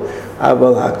ואותו,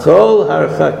 אבל הכל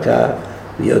הרחקה.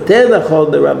 ויותר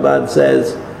נכון, the Ramban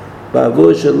says,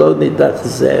 בעבור שלא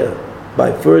נתאכזר,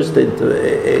 by first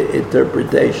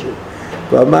interpretation.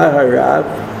 ואמר הרב,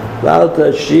 ואל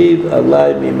תשיב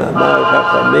עלי ממאמר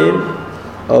חכמים,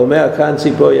 אומר כאן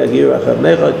ציפור יגיר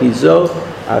רחמך, כי זו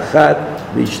אחת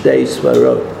משתי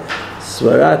סברות.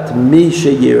 סברת מי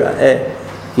שיראה,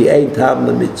 כי אין טעם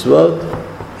למצוות,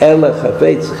 אלא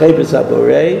חפץ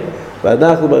הבורא,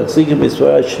 ואנחנו מחזיקים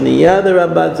בסברה שנייה. The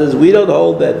Ramban says, we don't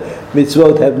hold that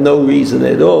mitzvot have no reason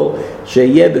at all,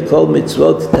 שיהיה בכל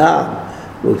מצוות טעם.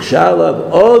 וכשר עליו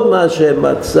עוד מה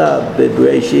שמצא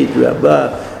בבראשית רבה,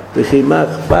 וכי מה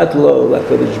אכפת לו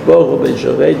לקדוש ברוך הוא בין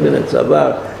שוחט מן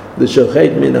הצוואר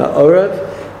לשוחט מן העורף,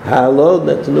 הלא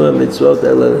נתנו המצוות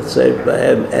אלא לצרף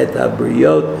בהם את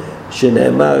הבריות,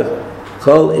 שנאמר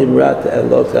Kol imrat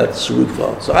elokat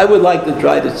srufa. So I would like to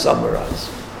try to summarize.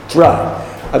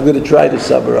 I'm going to try to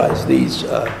summarize this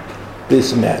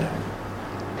matter.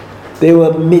 There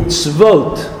were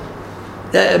mitzvot.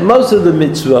 Most of the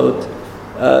mitzvot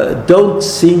don't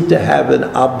seem to have an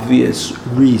obvious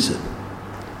reason,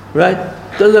 right?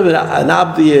 Doesn't have an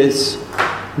obvious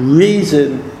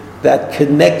reason that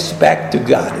connects back to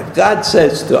God. If God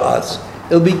says to us,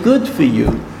 it'll be good for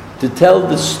you to tell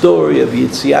the story of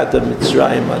Yetziat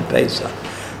Mitzrayim on Pesach.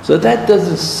 So that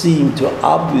doesn't seem to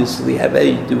obviously have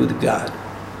anything to do with God.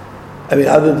 I mean,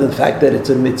 other than the fact that it's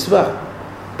a mitzvah.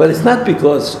 But it's not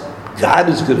because God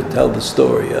is going to tell the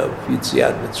story of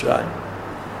Yetziat Mitzrayim.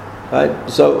 Right?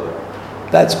 So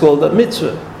that's called a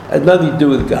mitzvah. It has nothing to do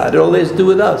with God. It all has to do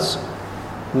with us.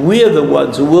 We are the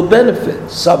ones who will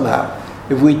benefit somehow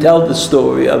if we tell the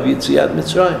story of Yetziat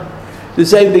Mitzrayim. The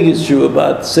same thing is true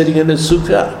about sitting in a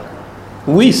sukkah.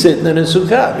 We sit in a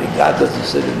sukkah. I mean, God doesn't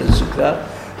sit in a sukkah.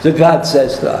 So God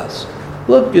says to us,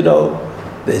 look,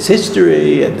 there's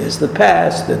history and there's the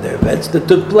past and there are events that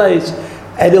took place,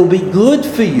 and it'll be good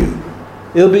for you.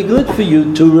 It'll be good for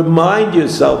you to remind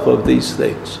yourself of these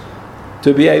things.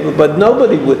 To be able, but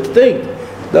nobody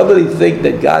think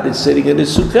that God is sitting in a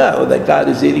sukkah, or that God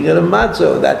is eating in a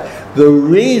matzah, or that the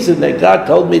reason that God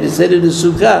told me to sit in the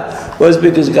sukkah was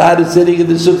because God is sitting in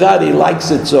the sukkah and He likes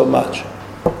it so much.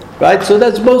 Right? So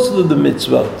that's most of the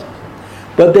mitzvot.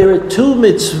 But there are two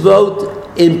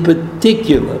mitzvot in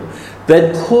particular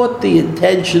that caught the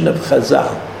attention of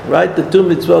Chazal. Right? The two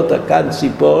mitzvot are Kan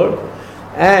Sipor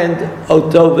and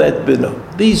Otov et Beno.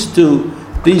 These two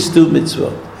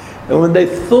mitzvot. And when they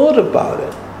thought about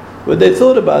it,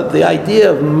 the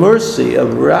idea of mercy, of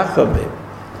rachamim,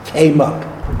 came up.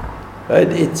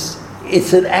 Right?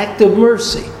 It's an act of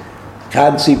mercy.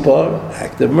 Kan Sipor,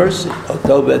 act of mercy.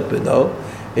 Otov et Beno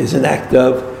is an act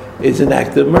of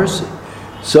mercy.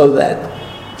 So that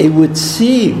it would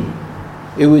seem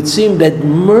that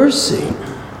mercy,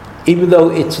 even though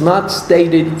it's not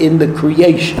stated in the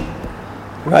creation,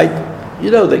 right?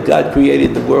 You know that God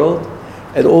created the world,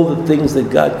 and all the things that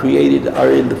God created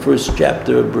are in the first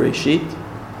chapter of Bereshit.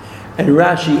 And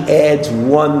Rashi adds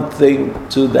one thing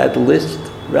to that list.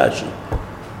 Rashi,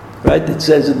 right? It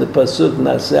says in the pasuk,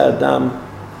 "Naseh Adam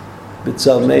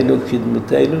b'tzalmeinu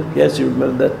kidmutenu." Yes, you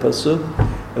remember that pasuk.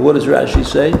 And what does Rashi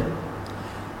say?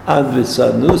 An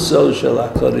v'sanuso shel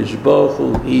HaKadosh Baruch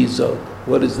Hu hizot.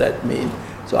 What does that mean?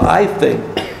 So I think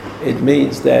it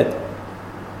means that,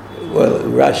 well,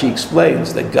 Rashi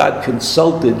explains that God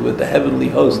consulted with the heavenly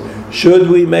host. Should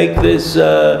we make this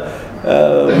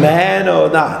man or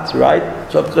not? Right?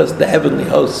 So of course the heavenly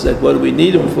host said, "What do we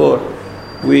need him for?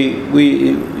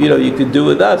 You could do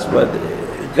with us, but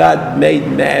God made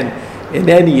man in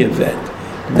any event."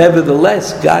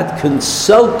 Nevertheless, God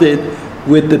consulted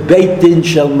with the Beit Din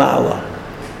Shel Ma'ala.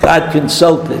 God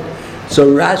consulted. So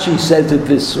Rashi says it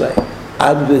this way: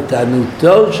 Ad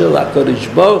v'tanuto shel HaKadosh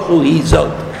Baruch Hu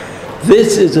hizot.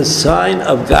 This is a sign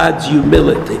of God's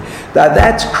humility. Now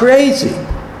that's crazy.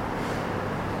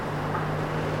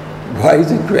 Why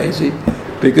is it crazy?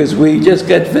 Because we just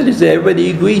got finished. Everybody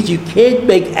agrees you can't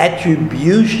make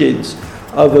attributions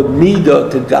of a midah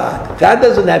to God. God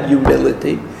doesn't have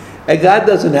humility, and God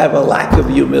doesn't have a lack of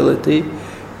humility.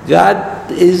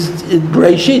 God is in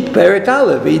Breshit, Perek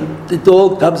Aleph. It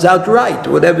all comes out right.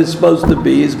 Whatever's supposed to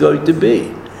be is going to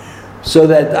be. So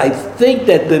that I think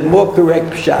that the more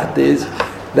correct pshat is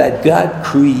that God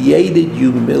created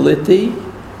humility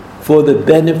for the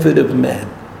benefit of man.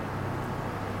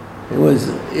 It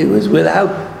was without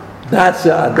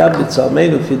Nasa Adam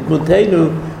B'Tzalmenu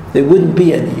Chidmutenu, there wouldn't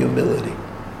be any humility.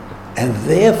 And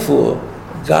therefore,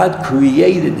 God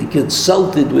created, He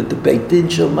consulted with the Beit Din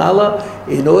Shel Ma'ala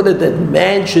in order that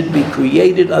man should be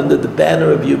created under the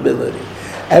banner of humility.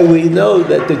 And we know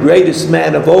that the greatest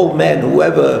man of all men,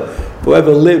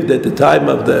 whoever lived at the time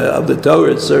of the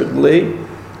Torah, certainly,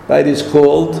 right, is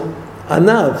called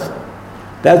Anav.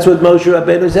 That's what Moshe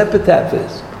Rabbeinu's epitaph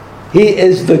is. He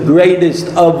is the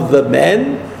greatest of the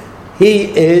men.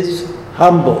 He is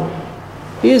humble.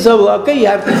 He is humble. Okay, you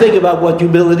have to think about what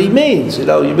humility means.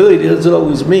 Humility doesn't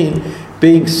always mean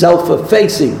being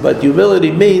self-effacing, but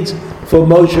humility means for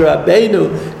Moshe Rabbeinu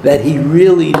that he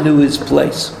really knew his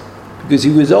place. Because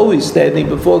he was always standing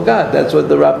before God. That's what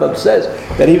the Rambam says.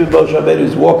 That even Moshe Rabbeinu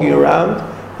was walking around,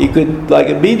 he could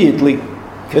immediately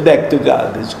connect to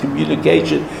God. His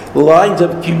communication, lines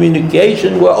of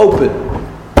communication were open.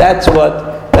 That's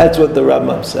what the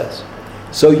Rambam says.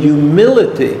 So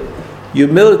humility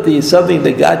is something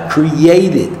that God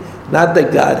created, not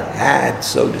that God had,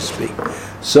 so to speak.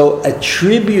 So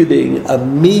attributing a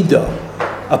midah,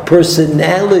 a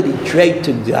personality trait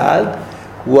to God,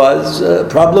 was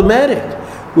problematic.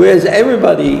 Whereas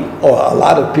everybody, or a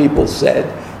lot of people said,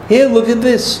 here, look at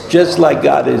this, just like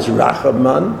God is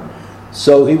Rachaman,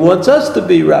 so He wants us to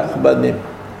be Rachmanim.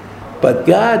 But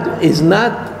God is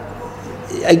not,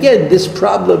 again, this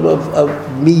problem of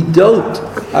midot,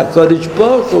 HaKadosh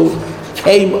Baruch Hu,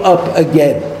 came up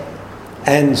again.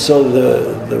 And so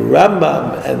the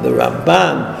Rambam and the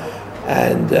Ramban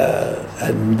and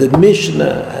the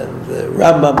Mishnah and the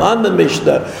Rambam on the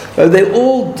Mishnah, they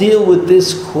all deal with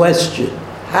this question.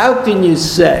 How can you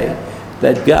say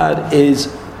that God is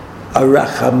a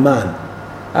Rachaman?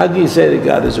 How can you say that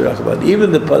God is a Rachaman?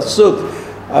 Even the Pasuk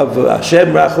of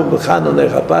Hashem Rachum B'chanun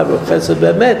Lechapav V'chesed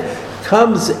B'emet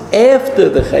comes after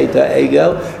the Chet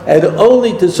HaEgel, and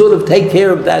only to sort of take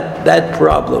care of that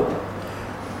problem.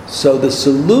 So the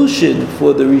solution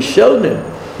for the Rishonim,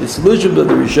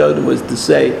 was to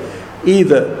say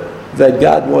either that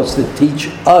God wants to teach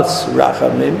us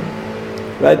Rachamim,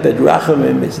 right? That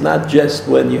Rachamim is not just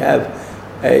when you have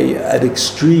an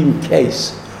extreme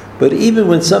case, but even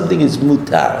when something is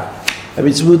mutar. I mean,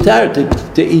 it's mutar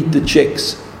to eat the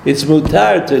chicks. It's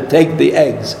mutar to take the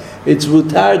eggs. It's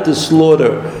mutar to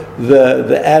slaughter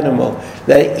the animal.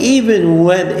 That even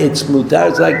when it's mutar,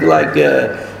 it's like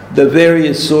the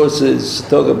various sources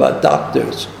talk about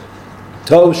doctors.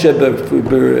 Tov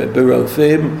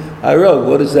sheberofim harog.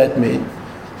 What does that mean?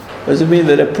 Does it mean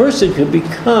that a person can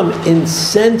become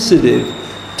insensitive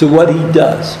to what he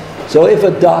does? So if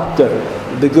a doctor,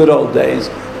 in the good old days,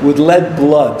 would let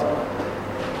blood,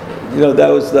 that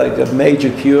was like a major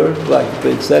cure. Like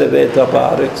instead of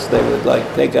antibiotics, they would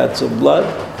take out some blood.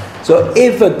 So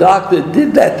if a doctor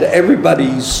did that to everybody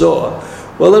he saw,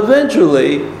 well,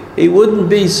 eventually he wouldn't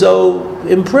be so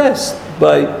impressed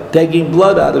by taking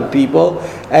blood out of people,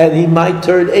 and he might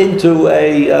turn into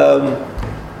a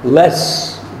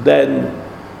less than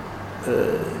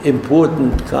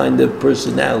important kind of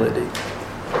personality.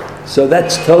 So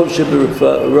that's Tov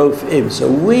sheberofim. So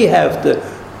we have to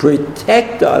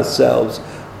protect ourselves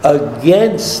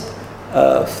against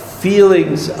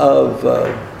feelings of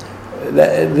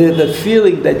the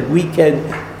feeling that we can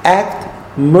act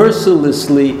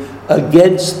mercilessly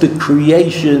against the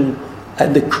creation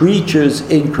and the creatures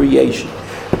in creation.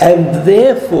 And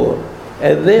therefore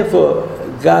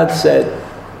God said,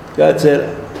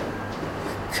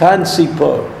 Kan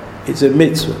Sipor, it's a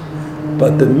mitzvah.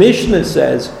 But the Mishnah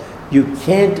says you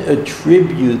can't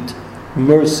attribute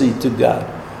mercy to God,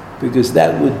 because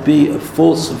that would be a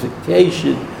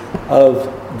falsification of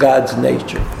God's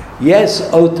nature. Yes,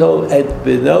 Oto et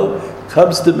Bino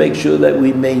comes to make sure that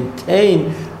we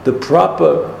maintain the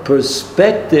proper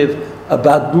perspective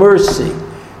about mercy.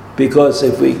 Because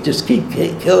if we just keep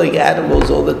killing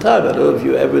animals all the time, I don't know if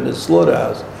you're ever in a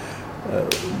slaughterhouse,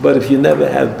 but if you never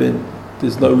have been,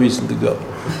 there's no reason to go.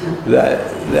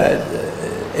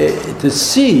 To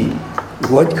see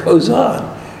what goes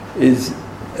on is,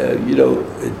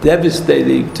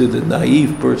 devastating to the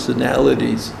naive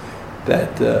personalities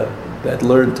that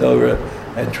learn Torah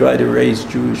and try to raise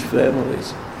Jewish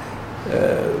families.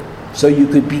 So you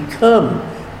could become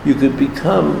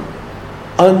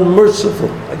unmerciful.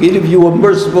 Like if you were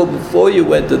merciful before you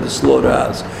went to the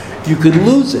slaughterhouse, you could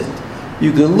lose it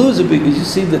you can lose it because you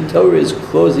see the Torah is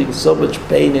causing so much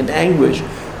pain and anguish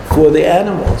for the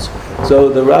animals. So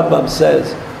the Rambam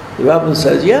says,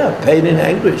 yeah, pain and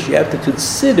anguish. You have to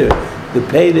consider the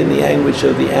pain and the anguish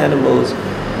of the animals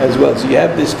as well. So you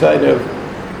have this kind of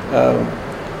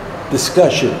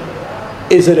discussion.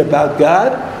 Is it about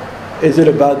God? Is it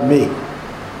about me?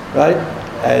 Right?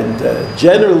 And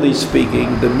generally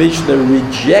speaking, the Mishnah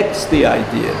rejects the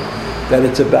idea that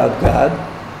it's about God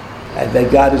and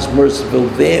that God is merciful.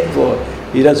 Therefore,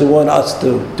 He doesn't want us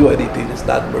to do anything that's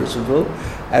not merciful.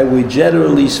 And we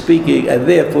generally speaking, and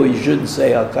therefore you shouldn't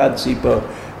say Al Kansipo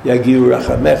Yagiu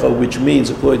Rachamecha, which means,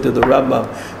 according to the Rambam,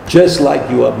 just like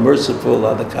you are merciful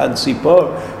on the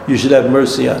Kansipo, you should have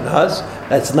mercy on us.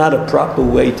 That's not a proper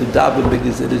way to daven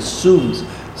because it assumes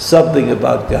something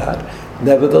about God.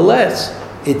 Nevertheless,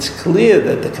 it's clear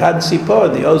that the Kansipo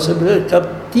and the Osam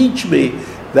come teach me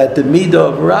that the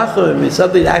Midah of Racham is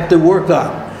something I have to work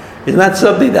on. It's not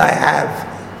something that I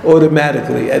have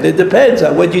automatically. And it depends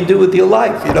on what you do with your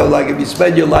life. You know, like if you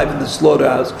spend your life in the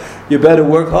slaughterhouse, you better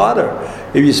work harder.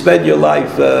 If you spend your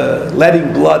life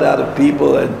letting blood out of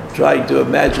people and trying to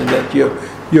imagine that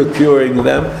you're curing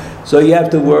them, so you have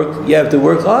to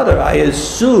work harder. I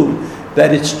assume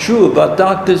that it's true about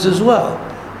doctors as well.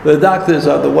 The doctors,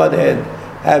 on the one hand,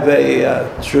 have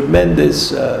a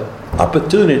tremendous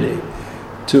opportunity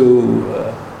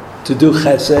to do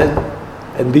chesed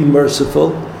and be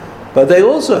merciful, but they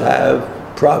also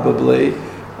have probably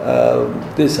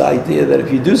this idea that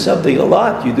if you do something a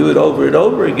lot, you do it over and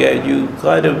over again, you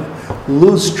kind of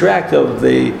lose track of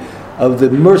the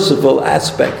merciful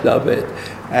aspect of it,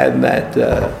 and that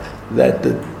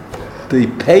the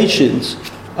patients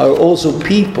are also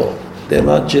people. They're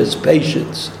not just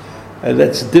patients. And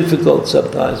that's difficult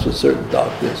sometimes for certain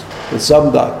doctors, for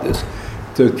some doctors,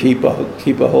 to keep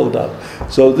a hold of.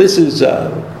 So this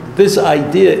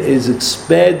idea is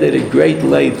expanded at great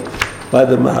length by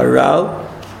the Maharal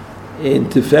in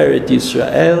Tiferet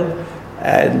Yisrael,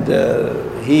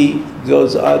 and he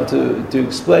goes on to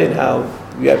explain how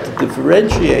we have to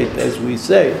differentiate, as we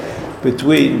say,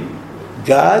 between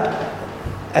God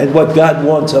and what God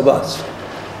wants of us.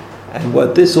 And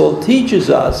what this all teaches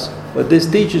us,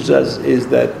 is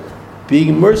that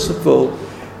being merciful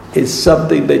is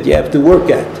something that you have to work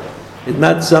at. It's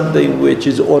not something which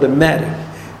is automatic.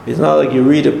 It's not like you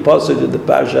read a pasuk in the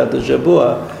Parashat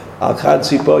Shavua, Al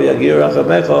Kansipo Yagir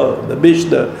Rachamecha, the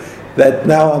Mishnah, that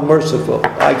now I'm merciful.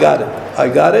 I got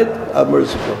it, I'm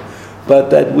merciful. But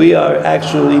that we are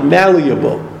actually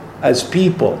malleable as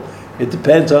people. It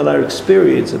depends on our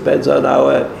experience, depends on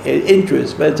our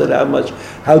interest, depends on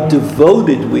how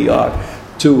devoted we are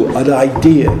to an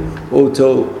idea or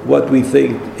to what we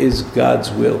think is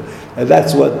God's will. And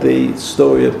that's what the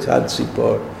story of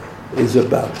Kansipo is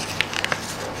about.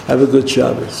 Have a good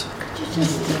Shabbos.